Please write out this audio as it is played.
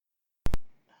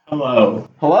Hello.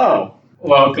 Hello.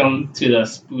 Welcome to the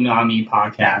Spoonami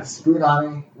podcast.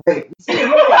 Spoonami. Wait.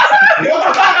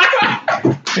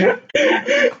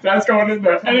 That's going in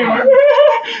there. Anyway.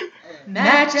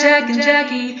 Matt, Jack, and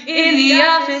Jackie in the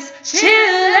office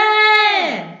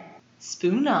chillin'.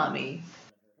 Spoonami.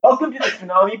 Welcome to the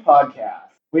Tsunami Podcast.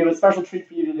 We have a special treat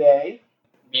for you today.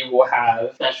 We will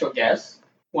have special guests.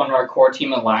 One of our core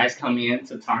team allies coming in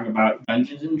to talk about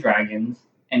Dungeons and Dragons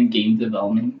and game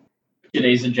development.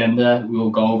 Today's agenda, we will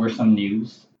go over some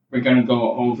news. We're going to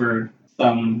go over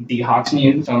some Seahawks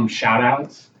news, some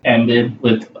shout-outs, ended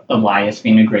with Elias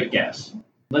being a great guest.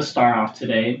 Let's start off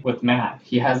today with Matt.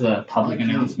 He has a public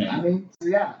announcement.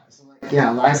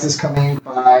 Elias is coming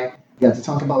by. To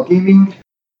talk about gaming.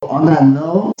 On that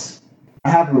note, I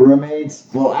have roommates.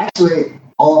 Well, actually,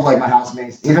 all of my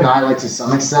housemates, even I to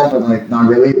some extent, but not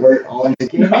really. We're all into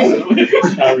gaming.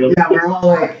 Not really. Yeah, we're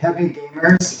all heavy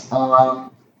gamers.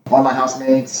 One of my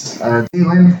housemates,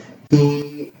 Dylan,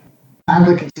 he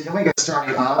I'm continuing to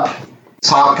starting up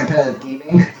top competitive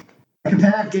gaming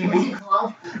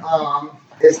club.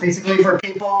 It's basically for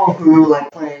people who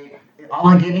play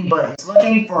online gaming, but it's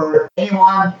looking for any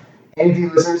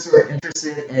users who are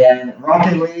interested in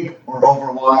Rocket League or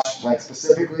Overwatch,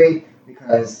 specifically,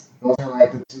 because those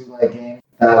are the two games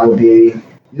that will be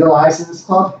utilized in this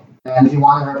club. And if you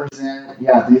want to represent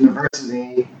the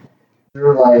university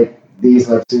through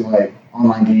these two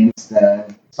online games,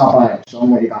 then stop by it. Show them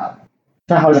what you got.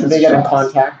 So how should they get in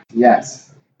contact?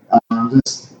 Yes.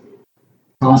 Just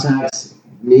contact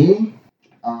me.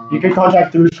 You can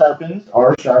contact through Sharpens.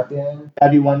 Or Sharpen.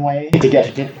 That'd be one way to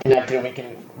get connected, and we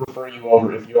can refer you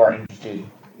over if you are interested.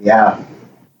 Yeah.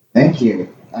 Thank you.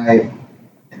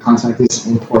 Contact is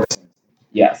important.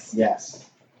 Yes. Yes.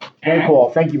 Very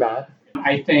cool. Thank you, Matt.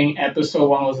 I think episode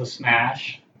 1 was a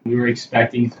smash. We were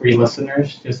expecting 3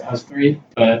 listeners, just us 3,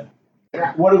 but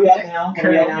What are we at now?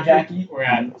 Jackie? We're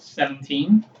at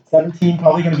 17. 17,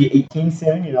 probably going to be 18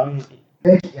 soon,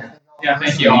 Thank you. Yeah,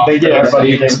 thank you all. Thank you,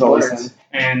 everybody. Thanks for listening. listening.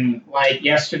 And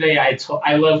yesterday, I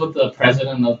live with the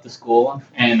president of the school,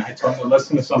 and I told him to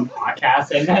listen to some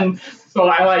podcast, and then so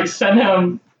I sent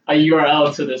him a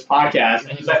URL to this podcast,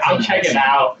 and he's like, "I'll check it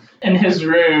out." In his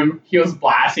room, he was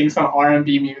blasting some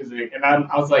R&B music, and I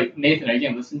was like, "Nathan, are you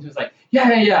gonna listen to?" He's like,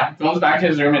 "Yeah." Goes back to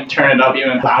his room and turn it up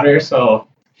even louder. So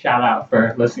shout out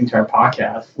for listening to our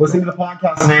podcast. Listen to the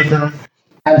podcast, Nathan.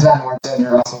 And John Martin,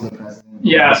 you're also the president.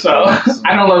 Yeah, so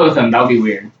I don't live with him. That'll be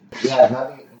weird. Yeah,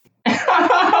 that'd be.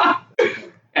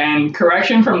 And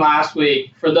correction from last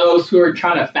week, for those who are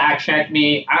trying to fact check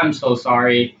me, I'm so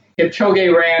sorry.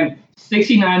 Kipchoge ran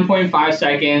 69.5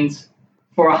 seconds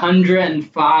for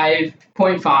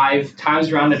 105.5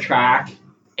 times around the track,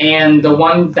 and the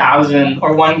 1,000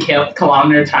 or 1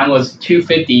 kilometer time was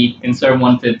 250 instead of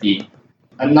 150.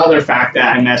 Another fact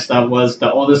that I messed up was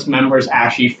the oldest member is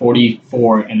actually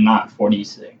 44 and not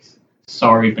 46.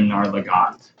 Sorry, Bernard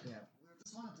Lagat.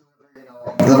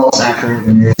 The most accurate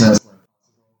news.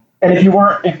 And if you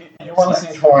weren't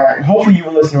listening to hopefully you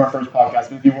will listen to our first podcast,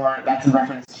 but if you weren't, that's in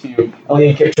reference to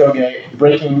Eliud Kipchoge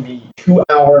breaking the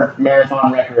 2-hour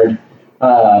marathon record. We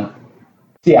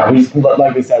want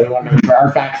to make sure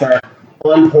our facts are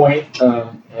on point,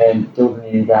 and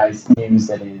delivering you guys news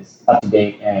that is up to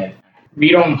date. And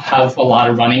we don't have a lot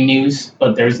of running news,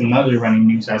 but there's another running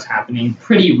news that's happening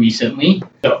pretty recently.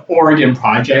 The Oregon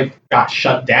Project got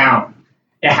shut down.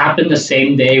 It happened the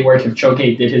same day where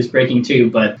Kipchoge did his breaking too,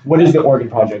 but what is the Oregon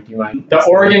Project, do you mind? The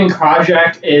Oregon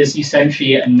Project is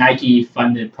essentially a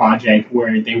Nike-funded project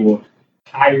where they will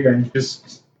hire and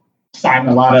just sign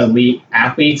a lot of elite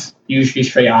athletes, usually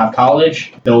straight out of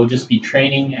college. They'll just be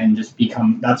training and just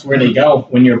that's where they go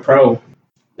when you're pro.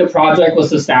 The project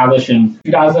was established in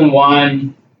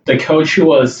 2001. The coach who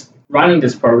was running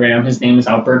this program, his name is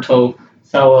Alberto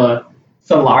Salazar.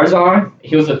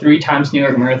 He was a 3-time New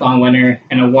York Marathon winner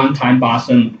and a 1-time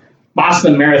Boston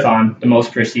Marathon, the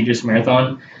most prestigious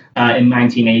marathon, in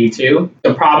 1982.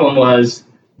 The problem was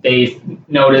they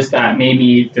noticed that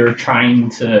maybe they're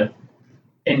trying to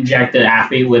inject the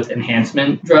athlete with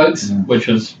enhancement drugs, which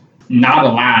was not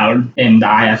allowed in the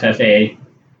IFFA.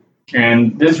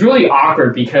 And this is really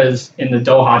awkward because in the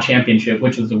Doha Championship,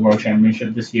 which was the World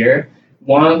Championship this year,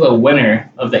 one of the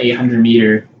winner of the 800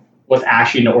 meter was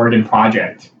actually the Oregon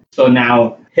Project. So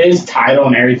now his title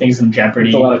and everything's in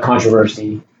jeopardy. There's a lot of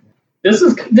controversy.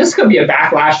 This could be a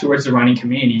backlash towards the running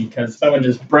community because someone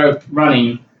just broke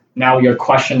running. Now you're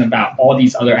questioned about all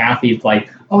these other athletes. Do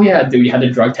we have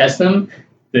to drug test him?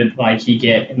 Did he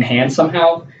get enhanced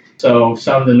somehow? So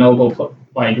some of the notable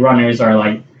runners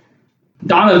are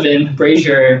Donovan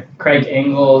Brazier, Craig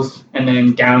Engels, and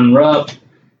then Gavin Rupp.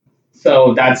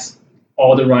 So that's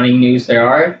all the running news there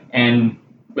are. And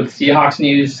with Seahawks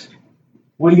news,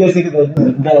 What do you guys think of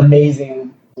the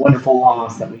amazing, wonderful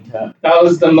loss that we took? that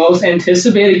was the most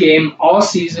anticipated game all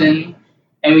season,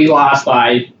 and we lost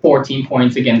by 14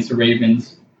 points against the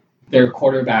Ravens. Their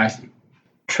quarterbacks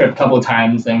tripped a couple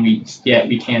times, and we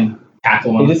can't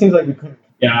tackle It them. just seems like we couldn't.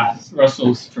 Yeah,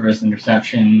 Russell's first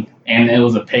interception, and it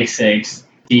was a pick six.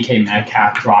 DK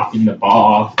Metcalf dropping the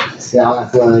ball. Seattle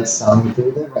Athletics selling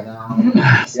pretty good right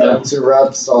now. So, 2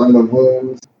 reps, stalling the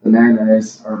wounds. The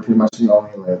Mariners are pretty much the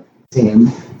only team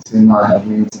to not have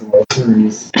made it to the World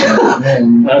Series. And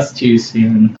then, that's too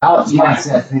soon. Alex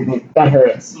Smith, That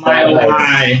hurts. My oh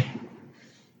my.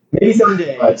 Maybe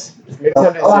someday. but Maybe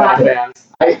someday, Seattle fans.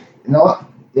 you know what?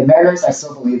 The Mariners, I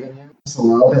still believe in you. Just a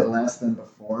little bit less than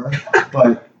before,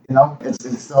 but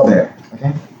it's still there.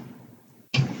 Okay.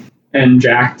 And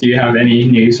Jack, do you have any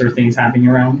news or things happening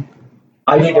around?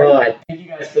 I do not. Thank you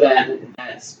guys for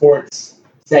that sports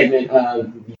segment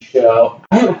of the show.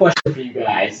 I have a question for you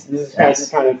guys. This is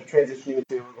kind of transitioning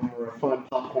into a little more fun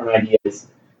popcorn ideas.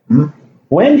 Hmm?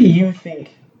 When do you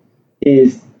think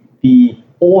is the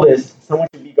oldest someone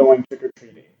should be going trick or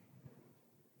treating?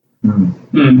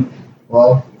 Hmm.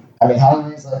 Well, I mean,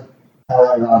 Halloween's like kind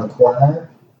of around the corner.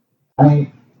 I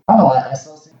mean, I don't know. I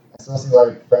still see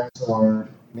like friends who are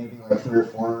maybe like 3 or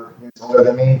 4 years older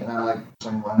than me, and I'm like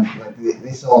 21. Like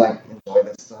they still like enjoy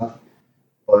this stuff.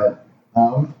 But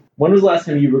When was the last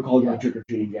time you recalled going trick or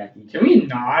treating, Jackie? Can we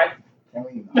not? can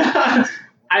we?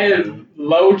 I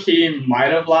low key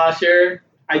might have last year.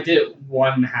 I did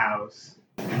one house.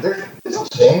 There's no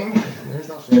shame. There's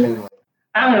no shame in like.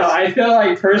 I don't know. I feel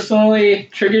like personally,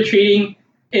 trick or treating,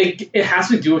 it has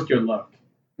to do with your look.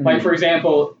 Like for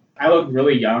example, I look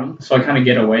really young, so I kind of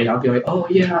get away. I'll be like, oh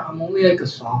yeah, I'm only like a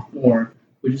sophomore.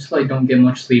 We just like don't get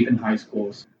much sleep in high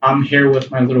schools. I'm here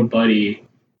with my little buddy.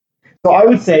 So I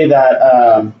would say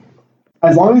that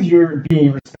as long as you're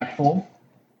being respectful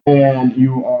and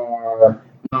you are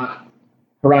not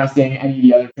harassing any of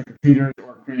the other trick-or-treaters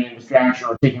or creating a distraction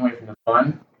or taking away from the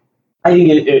fun, I think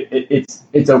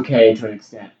it's okay to an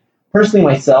extent. Personally,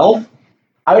 myself,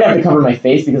 I would have to cover my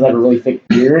face because I have a really thick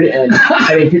beard, and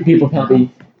I think people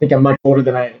probably think I'm much older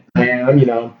than I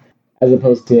am, as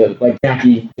opposed to, like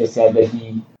Jackie just said, that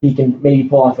he can maybe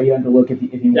pull off a younger look if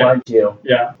he wanted to.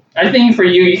 Yeah. I think for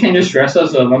you can just dress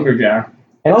as a lumberjack.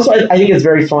 And also, I think it's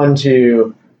very fun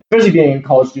to, especially being a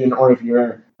college student or if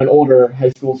you're an older high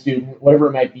school student, whatever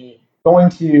it might be, going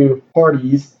to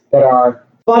parties that are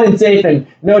fun and safe and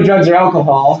no drugs or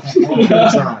alcohol.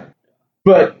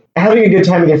 But having a good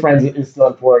time with your friends is still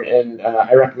important, and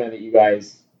I recommend that you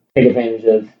guys take advantage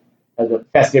of the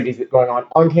festivities that are going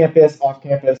on campus, off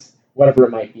campus, whatever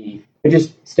it might be. But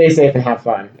just stay safe and have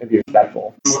fun and be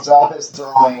respectful. Stop is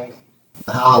throwing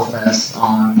the Hallowfest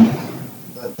on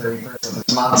the 31st of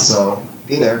this month, so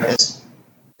be there. It's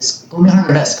going to be hard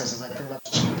to miss because it's like pretty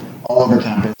much all over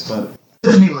campus, but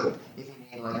Tiffany Loop, if you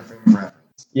need like a frame of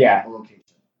reference, Yeah. a location.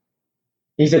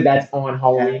 He said that's on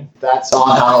Halloween. That's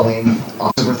on Halloween,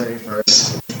 October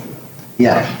 31st.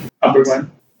 Yeah. Upper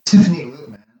one. Tiffany Loop,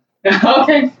 man.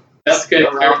 Okay. That's good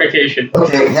clarification.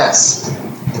 Okay, yes.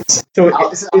 So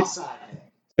It's outside.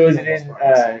 So is it in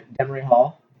Demery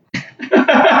Hall?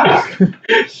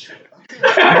 It's in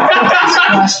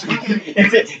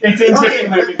Okay,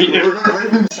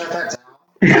 we're going to shut that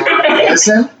down.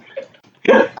 Listen.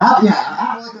 I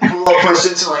have like a follow-up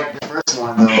question to like the first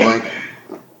one though. Like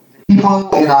people,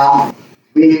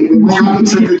 we might not be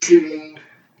trick-or-treating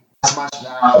as much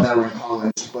now that we're in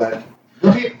college, but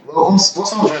we'll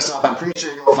still dress up. I'm pretty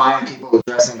sure you'll find people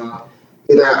dressing up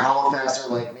either at Hallowfest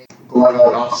or like maybe going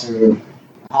out off to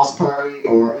a house party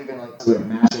or even like to a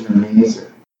mansion or maze.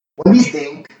 When do you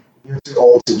think you're too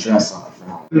old to dress up for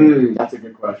Halloween? That's a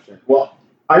good question. Well,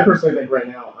 I personally think right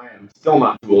now I am still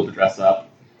not too old to dress up.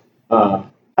 I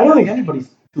don't think anybody's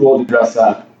too old to dress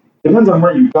up. Depends on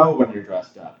where you go when you're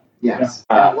dressed up. Yes.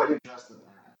 Yeah. What you're dressed up as.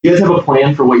 Do you guys have a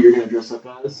plan for what you're going to dress up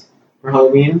as for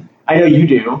Halloween? I know you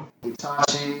do.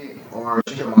 Itachi or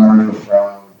Shikamaru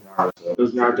from Naruto.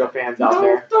 Those Naruto fans out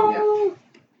there. Yeah.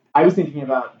 I was thinking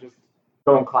about just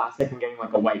going classic and getting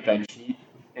like a white bed sheet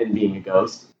and being a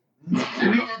ghost. I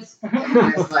mean, it's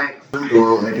like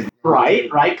frugal. Like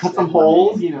Right. Cut some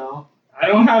holes, I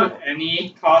don't have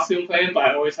any costume plan, but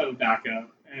I always have a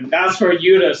backup. And that's for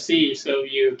you to see. So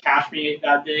if you catch me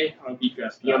that day, I'll be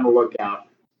dressed Be on up. the lookout.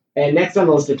 And next on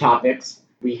the list of topics,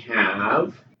 we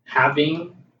have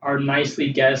Having our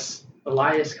nicely guest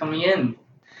Elias coming in.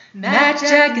 Matt,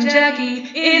 Jack, and Jackie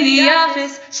in the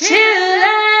office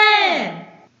chillin'.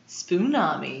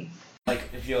 Spoonami.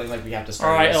 Feeling like we have to All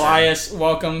start. right, Elias,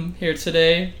 welcome here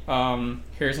today.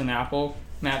 Here's an apple.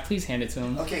 Matt, please hand it to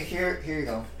him. Okay, here you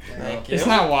go. Thank you. It's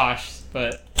not washed,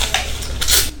 but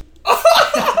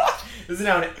This is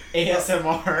now an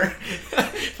ASMR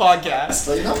podcast.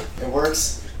 But it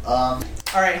works.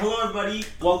 Alright, hello everybody.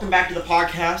 Welcome back to the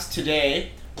podcast.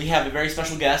 Today, we have a very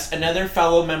special guest, another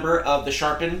fellow member of the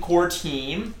Sharpen Core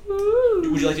team.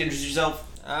 Would you like to introduce yourself?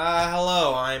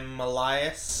 Hello, I'm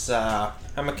Elias.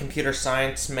 I'm a computer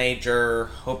science major,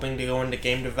 hoping to go into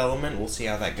game development. We'll see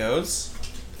how that goes.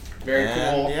 Very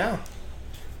cool. Yeah.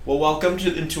 Well, welcome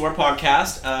into our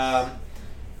podcast.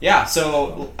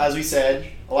 So as we said,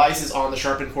 Elias is on the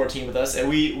Sharpen Core team with us, and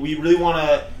we really want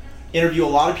to interview a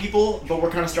lot of people, but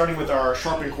we're kind of starting with our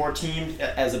Sharpen Core team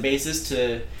as a basis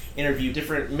to interview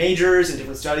different majors and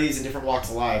different studies and different walks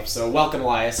of life. So welcome,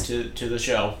 Elias, to the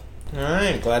show.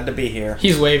 Alright, glad to be here.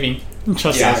 he's waving.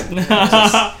 Trust Yeah.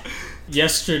 us.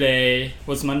 Yesterday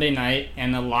was Monday night,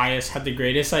 and Elias had the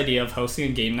greatest idea of hosting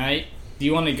a game night. Do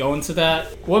you want to go into that?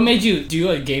 What made you do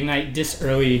a game night this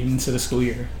early into the school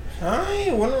year?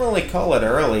 I wouldn't really call it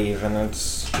early even.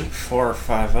 It's week 4 or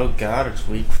 5. Oh god, it's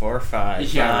week 4 or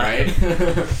 5.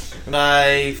 And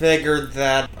I figured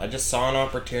that I just saw an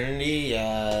opportunity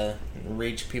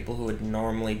reach people who would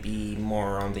normally be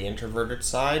more on the introverted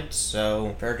side,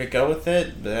 so fair to go with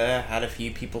it. Had a few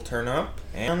people turn up,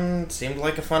 and seemed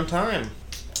like a fun time.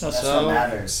 That's So- what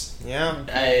matters. Yeah.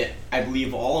 I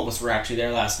believe all of us were actually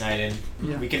there last night, and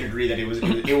Yeah. we can agree that it was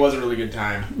a really good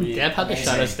time. Deb had to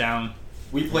shut amazing. us down.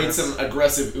 We played some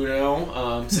aggressive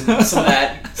Uno, some of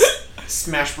that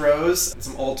Smash Bros,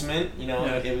 some Ultimate.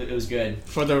 Yeah. It was good.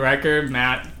 For the record,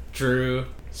 Matt drew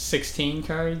 16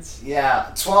 cards.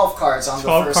 Yeah, 12 cards on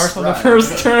 12 the cards first on the run.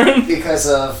 first turn. Because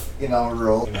of,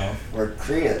 rule. We're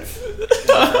creative in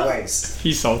different ways.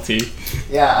 He's salty.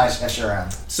 Yeah, I sure am.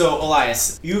 So,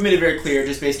 Elias, you've made it very clear,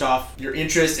 just based off your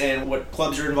interest and what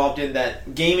clubs you're involved in,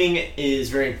 that gaming is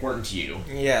very important to you.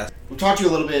 Yes. We talked to you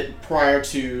a little bit prior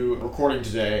to recording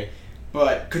today,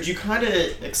 but could you kind of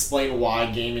explain why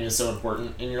gaming is so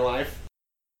important in your life?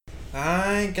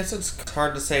 I guess it's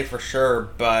hard to say for sure,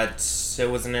 but it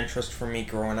was an interest for me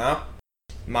growing up.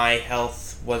 My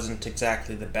health wasn't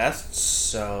exactly the best,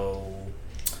 so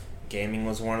gaming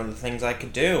was one of the things I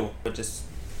could do. It just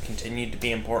continued to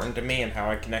be important to me and how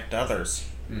I connect to others.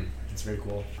 That's very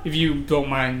cool. If you don't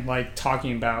mind,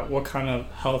 talking about what kind of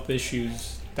health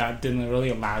issues that didn't really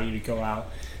allow you to go out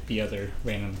be other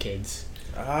random kids.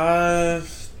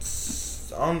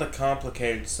 It's on the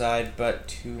complicated side, but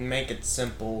to make it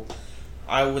simple,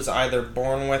 I was either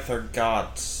born with or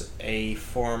got a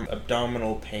form of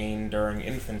abdominal pain during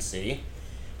infancy,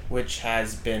 which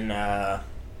has been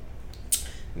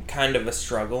kind of a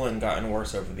struggle and gotten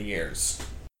worse over the years.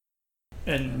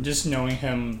 And just knowing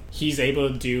him, he's able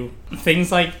to do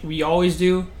things like we always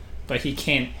do, but he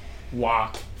can't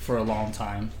walk for a long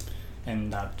time.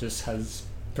 And that just has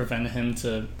prevented him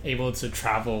to able to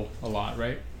travel a lot,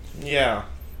 right? Yeah.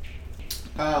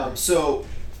 So,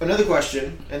 another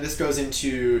question, and this goes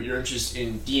into your interest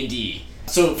in D&D.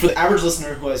 So, for the average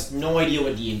listener who has no idea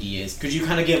what D&D is, could you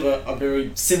kind of give a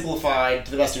very simplified,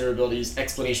 to the best of your abilities,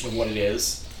 explanation of what it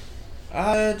is?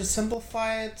 To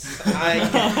simplify it,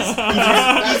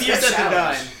 Easier said than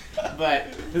done, but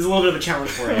there's a little bit of a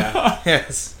challenge for you.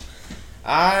 yes.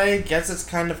 I guess it's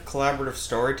kind of collaborative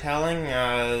storytelling.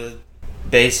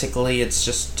 Basically, it's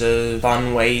just a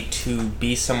fun way to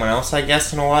be someone else, I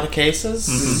guess, in a lot of cases.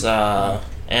 Mm-hmm.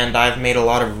 And I've made a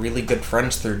lot of really good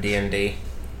friends through D&D.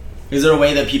 Is there a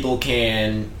way that people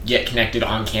can get connected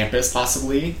on campus,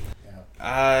 possibly?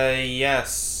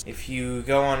 Yes. If you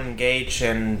go on Engage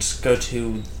and go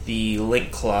to the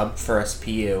Link Club for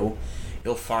SPU,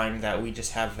 you'll find that we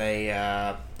just have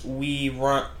we've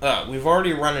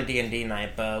already run a D&D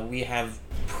night, but we have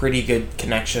pretty good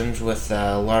connections with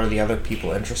a lot of the other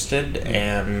people interested,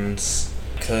 and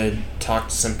could talk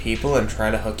to some people and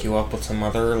try to hook you up with some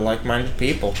other like-minded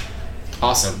people.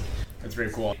 Awesome. That's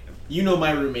very cool. You know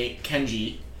my roommate,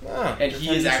 Kenji, and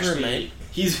he is actually...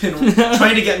 He's been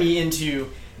trying to get me into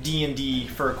D&D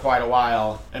for quite a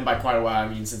while, and by quite a while I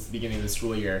mean since the beginning of the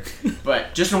school year.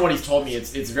 But just from what he's told me,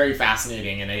 it's very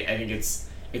fascinating, and I think it's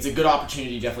a good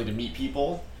opportunity definitely to meet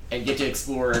people and get to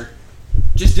explore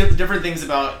just different things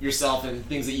about yourself and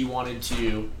things that you wanted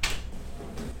to.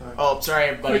 Oh, sorry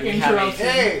everybody. Quick We have interruption.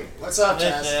 Hey, what's up,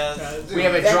 Chaz? We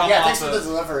have a drop Yeah, off thanks for the of-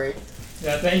 delivery.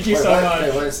 Yeah, thank you Wait, so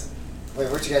what? much. Wait,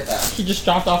 where'd you get that? He just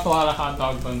dropped off a lot of hot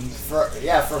dog buns.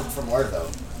 From where though?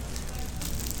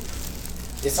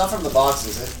 It's not from the box,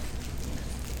 is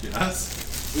it?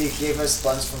 Yes. He gave us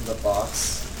buns from the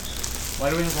box. Why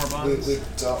do we have more buns? We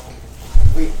don't.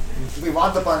 We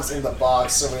want the buns in the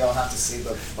box so we don't have to see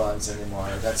the buns anymore.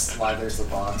 That's why there's the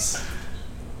box.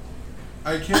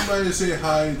 I came by to say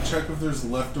hi, check if there's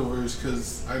leftovers,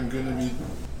 because I'm going to be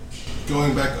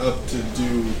going back up to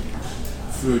do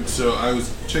food, so I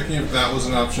was checking if that was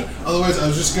an option. Otherwise, I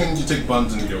was just going to take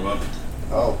buns and go up.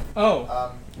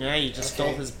 Oh. Yeah, you just Okay.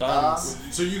 stole his buns.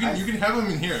 So you can have them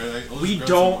in here. I'll We just grab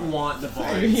don't some. want the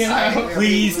buns. Yeah.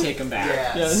 Please take them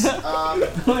back. Yes.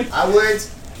 I would,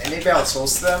 and maybe I'll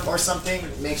toast them or something.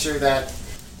 Make sure that.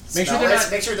 Make sure they're smell it,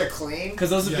 not- Make sure they're clean. Because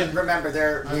those have Yeah. been. Remember,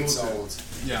 they're I will weeks do. old.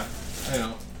 Yeah, I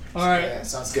know. All right, Yeah,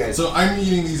 sounds good. So I'm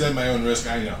eating these at my own risk,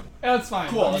 I know. that's fine.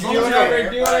 Cool, You as do long as whatever,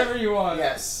 you're- do whatever you want.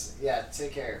 Yes. Yeah.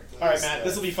 Take care. All right, please. Matt.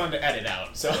 This will be fun to edit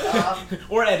out. So, Um,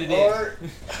 or edit in.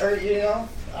 Or you know,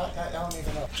 I don't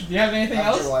even know. Do you have anything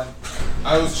After else? one.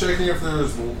 I was checking if there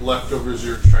was leftovers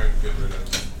you're trying to get rid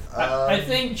of. I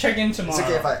think check in It's tomorrow.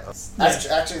 okay if I.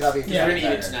 Actually, that'd be. Yeah. We're gonna eat it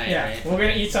better. tonight, Yeah, right? we're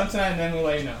gonna eat some tonight and then we'll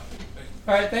let you know.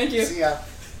 All right, thank you. See ya.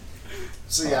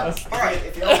 So yeah, That's- alright,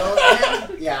 if you don't know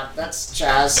him, yeah, that's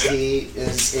Chaz. He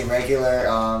is a regular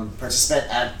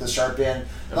participant at the Sharpian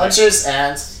lunches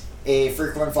and a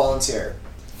frequent volunteer.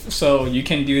 So you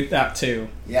can do that too.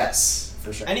 Yes,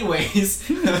 for sure. Anyways,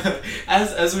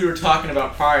 as we were talking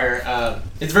about prior,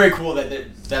 it's very cool that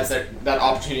that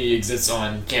opportunity exists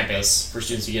on campus for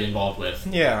students to get involved with.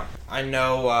 Yeah, I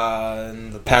know in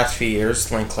the past few years,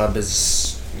 Link Club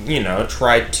has,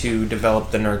 tried to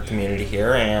develop the nerd community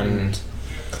here, and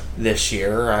this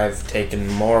year I've taken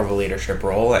more of a leadership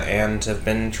role and have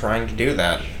been trying to do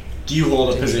that. Do you hold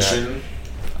a Do position?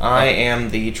 I am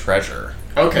the treasurer.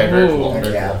 Okay, very cool. Ooh.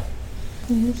 Very Yeah.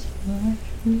 cool.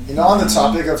 You know, on the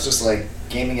topic of just like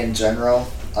gaming in general,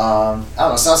 I don't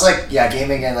know. Sounds like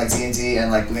gaming and like D&D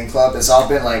and like Link Club. It's all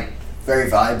been like very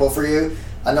valuable for you.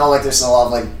 I know like there's a lot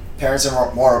of like parents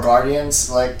and moral guardians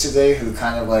like today who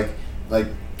kind of like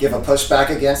give a pushback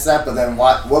against that. But then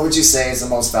what would you say is the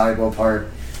most valuable part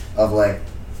of like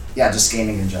just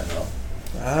gaming in general?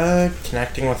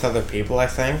 Connecting with other people, I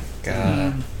think.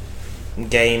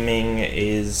 Gaming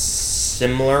is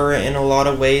similar in a lot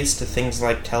of ways to things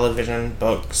like television,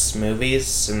 books,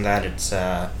 movies, in that it's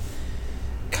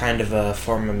kind of a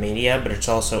form of media, but it's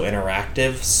also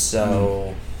interactive,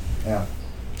 so... Yeah.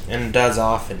 And it does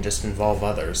often just involve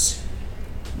others.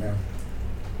 Yeah.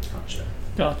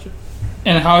 Gotcha.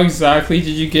 And how exactly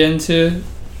did you get into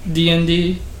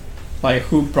D&D? Like,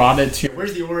 who brought it to you?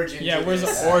 Where's the origin? Yeah, to where's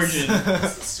this? the origin?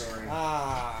 That's the story.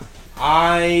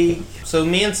 So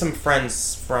me and some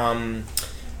friends from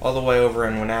all the way over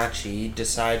in Wenatchee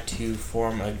decided to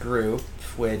form a group,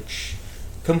 which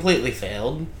completely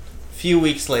failed. A few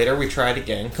weeks later, we tried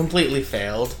again, completely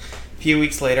failed. A few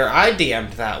weeks later, I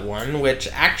DM'd that one, which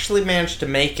actually managed to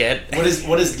make it. What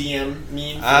does DM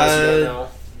mean? For those who don't know?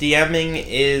 DMing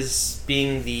is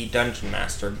being the dungeon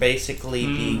master, basically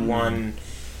the one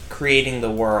creating the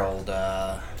world.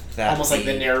 That Almost like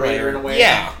the narrator in a way?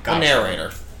 Yeah, Gotcha. the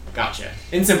narrator. Gotcha.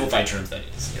 In simplified terms, that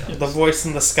is. The voice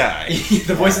in the sky.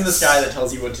 The voice in the sky that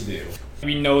tells you what to do.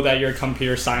 We know that you're a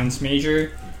computer science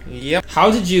major. Yep.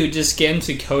 How did you just get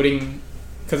into coding?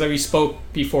 Because we spoke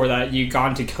before that you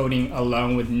got into coding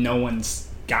alone with no one's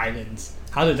guidance.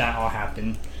 How did that all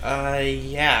happen?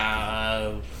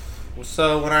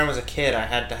 So when I was a kid, I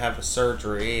had to have a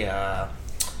surgery,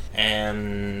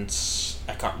 and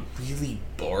I got really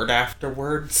bored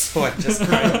afterwards, so I just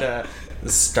kind of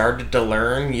started to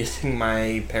learn using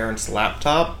my parents'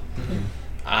 laptop.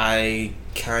 I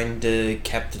kind of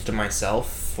kept it to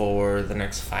myself for the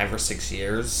next 5 or 6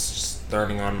 years, just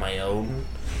learning on my own.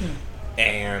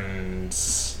 And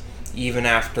even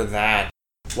after that,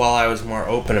 while I was more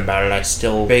open about it, I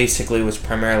still basically was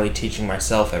primarily teaching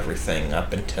myself everything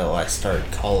up until I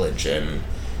started college in...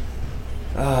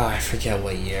 I forget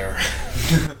what year.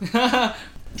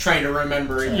 Trying to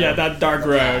remember. Yeah, that dark the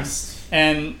road. past.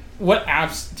 And what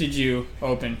apps did you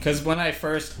open? Because when I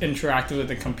first interacted with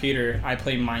the computer, I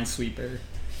played Minesweeper.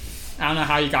 I don't know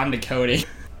how you got into coding.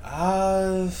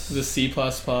 The C++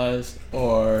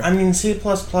 or... I mean, C++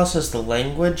 is the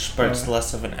language, but it's Okay.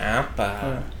 less of an app.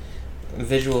 Okay.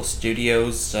 Visual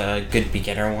Studio's a good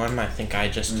beginner one. I think I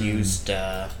just used...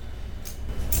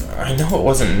 I know it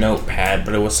wasn't Notepad,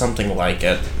 but it was something like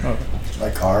it.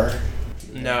 Like R.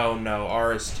 No,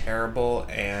 R is terrible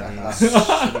and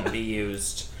shouldn't be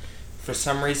used. For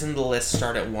some reason, the lists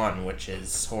start at 1, which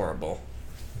is horrible.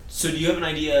 So do you have an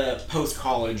idea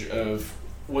post-college of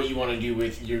what you want to do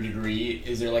with your degree?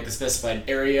 Is there like a specified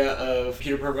area of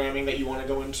computer programming that you want to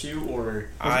go into, or?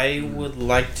 I would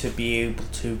like to be able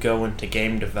to go into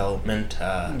game development.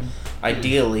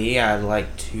 Ideally, I'd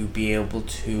like to be able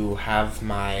to have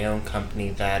my own company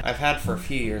that I've had for a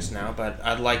few years now, but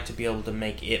I'd like to be able to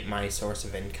make it my source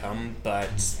of income, but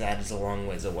that is a long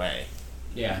ways away.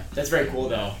 Yeah, that's very cool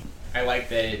though. I like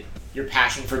that your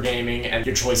passion for gaming and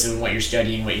your choice in what you're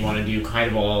studying, what you want to do, kind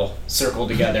of all circle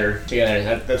together.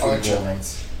 That's really cool.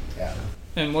 Yeah.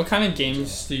 And what kind of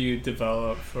games do you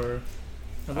develop for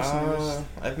other singers?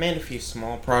 I've made a few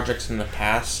small projects in the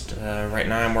past. Right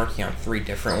now I'm working on 3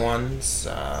 different ones.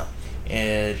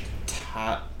 A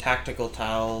tactical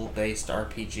tile-based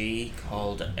RPG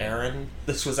called Aaron.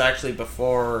 This was actually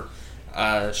before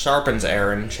Sharpen's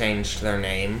Aaron changed their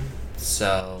name.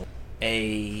 So,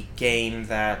 a game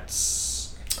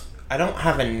that's... I don't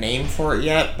have a name for it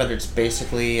yet, but it's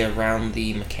basically around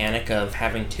the mechanic of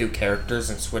having 2 characters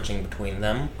and switching between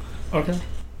them. Okay.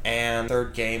 And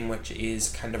third game, which is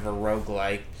kind of a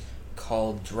roguelike,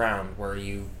 called Drowned, where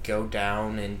you go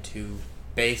down into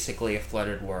basically a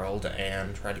flooded world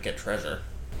and try to get treasure.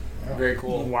 Very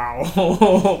cool.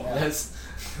 Wow. That's...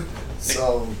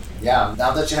 So, yeah,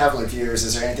 now that you have like viewers,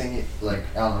 is there anything like,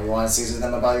 I don't know, you want to say to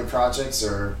them about your projects,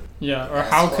 or Yeah, or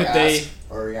how could they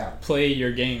or yeah, play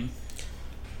your game?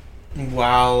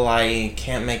 While I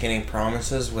can't make any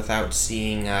promises without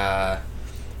seeing the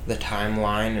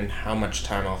timeline and how much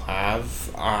time I'll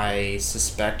have, I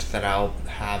suspect that I'll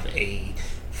have a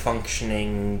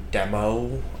functioning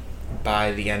demo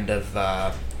by the end of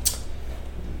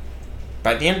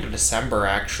December,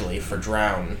 actually, for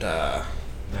Drowned.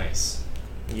 Nice.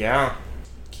 Yeah.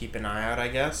 Keep an eye out, I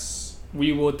guess.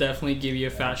 We will definitely give you a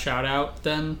fat shout out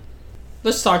then.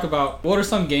 Let's talk about what are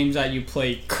some games that you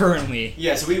play currently.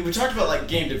 Yeah, so we talked about like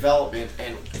game development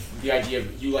and the idea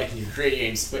of you liking to create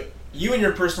games, but you in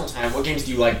your personal time, what games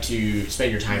do you like to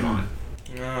spend your time on?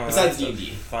 Oh, Besides that's a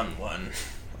D&D. fun one.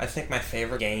 I think my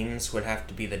favorite games would have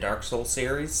to be the Dark Souls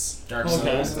series. Dark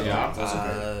Okay. Souls, yeah. Those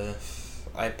are good.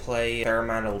 I play a fair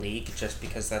amount of League just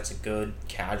because that's a good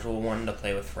casual one to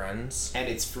play with friends. And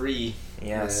it's free.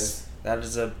 Yes, that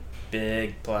is a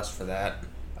big plus for that.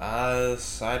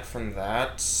 Aside from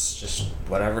that, just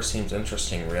whatever seems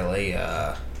interesting, really.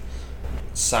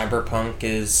 Cyberpunk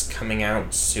is coming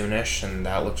out soonish, and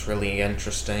that looks really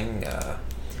interesting.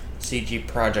 CG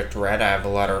Projekt Red, I have a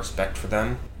lot of respect for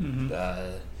them. Mm-hmm.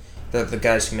 The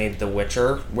guys who made The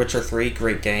Witcher. Witcher 3,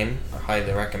 great game. I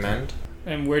highly recommend.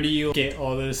 And where do you get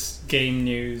all this game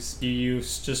news? Do you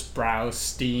just browse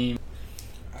Steam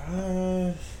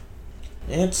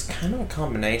It's kind of a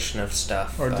combination of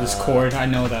stuff. or Discord? I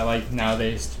know that like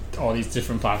nowadays all these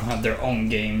different platforms have their own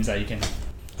games that you can.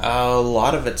 A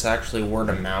lot of it's actually word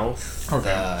of mouth.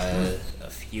 Okay. A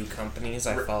few companies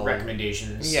I follow.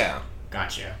 Recommendations. Yeah.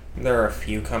 Gotcha. There are a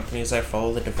few companies I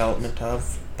follow the development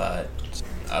of, but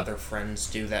other friends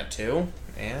do that too,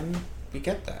 and we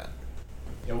get that.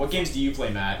 Yeah, what games do you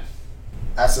play, Matt?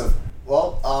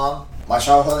 my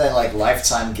childhood and like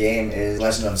lifetime game is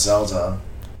Legend of Zelda,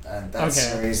 and that Okay.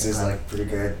 series is like pretty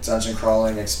good. Dungeon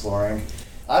crawling, exploring.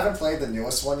 I haven't played the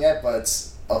newest one yet, but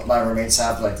my roommates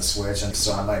have like the Switch, and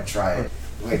so I might try it.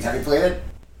 Wait, have you played it?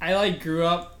 I like grew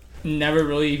up never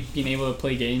really being able to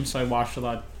play games, so I watched a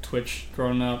lot of Twitch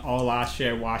growing up. All last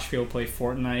year I watched people play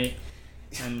Fortnite,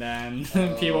 and then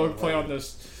people would play on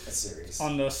this That series.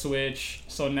 on the Switch.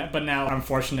 So but now I'm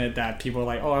fortunate that people are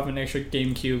like, oh, I have an extra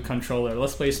GameCube controller,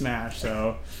 let's play Smash.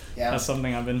 So Yeah. that's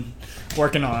something I've been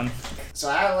working on. So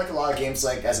I had like a lot of games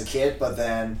like as a kid, but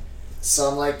then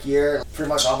some like year, pretty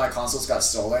much all my consoles got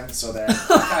stolen. So then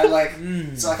I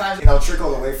kind of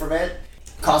trickled away from it.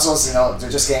 Consoles, they're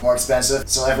just getting more expensive,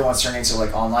 so everyone's turning to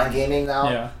like online gaming now.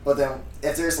 Yeah. But then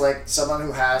if there's like someone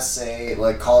who has say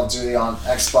like Call of Duty on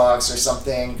Xbox or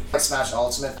something, like Smash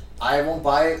Ultimate, I won't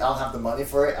buy it. I don't have the money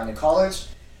for it. I'm in college,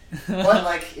 but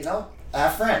I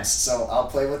have friends, so I'll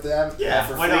play with them. Yeah,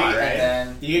 for why free, not, right? And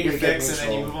then You get your we fix and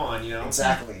then you mutual. move on,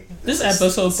 Exactly. This is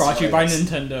episode brought to you by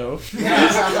hilarious. Nintendo.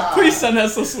 Yeah. Please send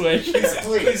us a Switch.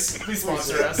 Please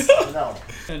sponsor us. No.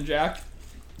 And Jack?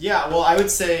 Yeah, well, I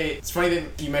would say it's funny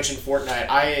that you mentioned Fortnite.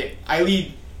 I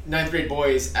lead 9th grade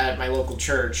boys at my local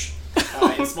church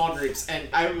in small groups, and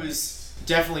I was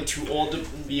definitely too old to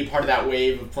be a part of that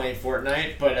wave of playing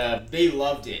Fortnite, but they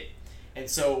loved it. And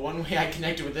so one way I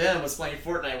connected with them was playing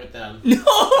Fortnite with them.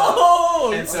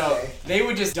 No! And so Okay. they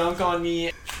would just dunk on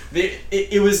me.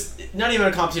 It was not even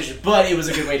a competition, but it was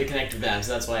a good way to connect with them,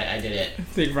 so that's why I did it.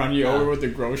 They'd run you over with the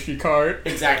grocery cart.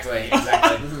 Exactly.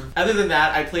 Other than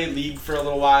that, I played League for a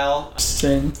little while.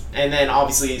 Same. And then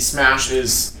obviously Smash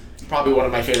is probably one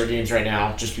of my favorite games right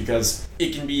now, just because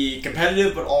it can be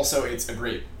competitive, but also it's a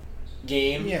great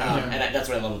game. And that's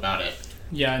what I love about it.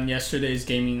 Yeah, and yesterday's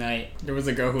gaming night, there was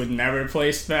a girl who would never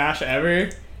play Smash ever.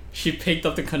 She picked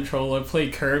up the controller,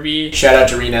 played Kirby, Shout out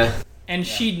to Rena. and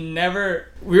she never.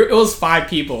 It was 5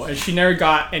 people, and she never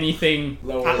got anything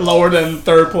lower than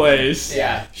 3rd place.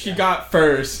 Yeah. She got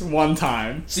 1st one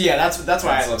time. So yeah, that's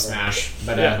why I love Smash.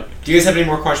 But do you guys have any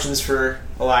more questions for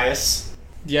Elias?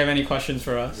 Do you have any questions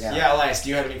for us? Yeah, Elias, do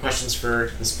you have any questions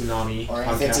for the Spoonami Or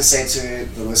anything podcast? to say to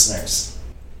the listeners?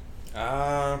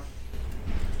 Not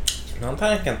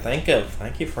that I can think of.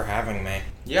 Thank you for having me.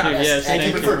 Yeah, Yes, Thank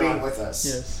you thank for you. being with us.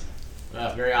 Yes.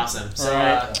 very awesome. So,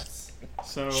 Alright.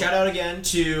 So shout out again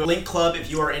to Link Club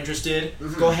if you are interested.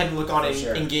 Go ahead and look on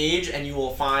Engage, and you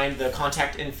will find the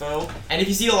contact info. And if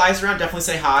you see Elias around, definitely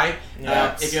say hi.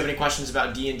 Yes. If you have any questions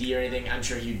about D&D or anything, I'm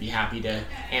sure he'd be happy to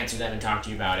answer them and talk to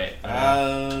you about it.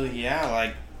 Yeah,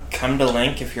 like, come to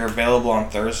Link if you're available on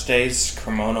Thursdays,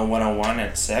 Cremona 101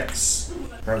 at 6.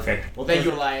 Perfect. Well, thank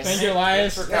you, Elias. thank you,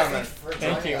 Elias. Thanks for coming.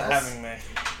 Thank you for having me.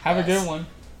 Have a good one.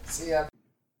 See ya.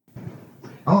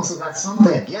 Oh, so that's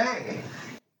something. Yay!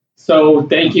 So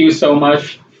thank you so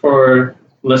much for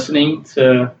listening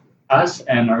to us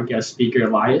and our guest speaker,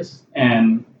 Elias.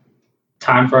 And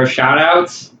time for our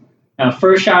shout-outs.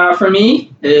 First shout-out for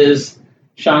me is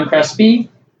Sean Crespi,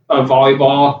 a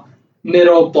volleyball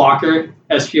middle blocker,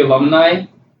 SP alumni.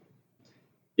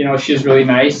 She's really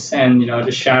nice, and,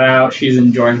 just shout out, she's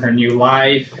enjoying her new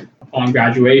life upon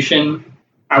graduation.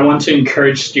 I want to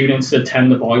encourage students to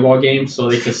attend the volleyball games so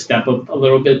they could step up a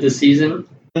little bit this season.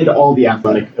 And all the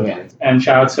athletic events. And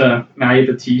shout out to Maddie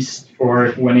Batiste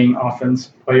for winning Offense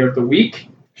Player of the Week.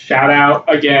 Shout out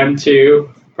again to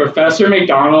Professor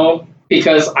McDonald,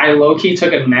 because I low-key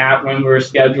took a nap when we were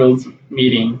scheduled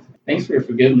meeting. Thanks for your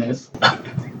forgiveness.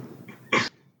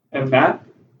 And Matt?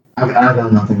 I've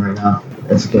got nothing right now.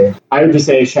 It's okay. I would just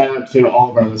say shout out to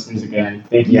all of our listeners again.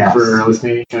 Thank you Yes. for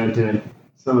listening. Shout out to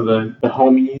some of the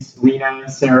homies, Lena,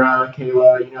 Sarah,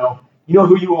 Kayla, you know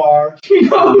who you are.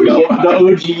 The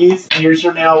OGs. Years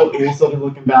from now, we'll still be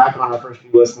looking back on our first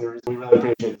few listeners. We really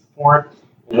appreciate the support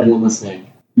and everyone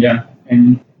listening. Yeah,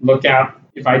 and look out.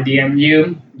 If I DM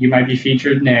you, you might be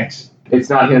featured next. It's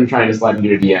not him trying to slide into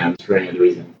your DMs for any other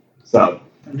reason. So,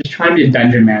 I'm just trying to be a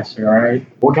dungeon master, alright?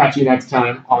 we'll catch you next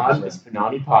time on the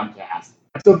Spoonami Podcast.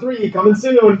 Episode 3, coming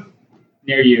soon.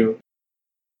 Near you.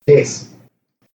 Peace.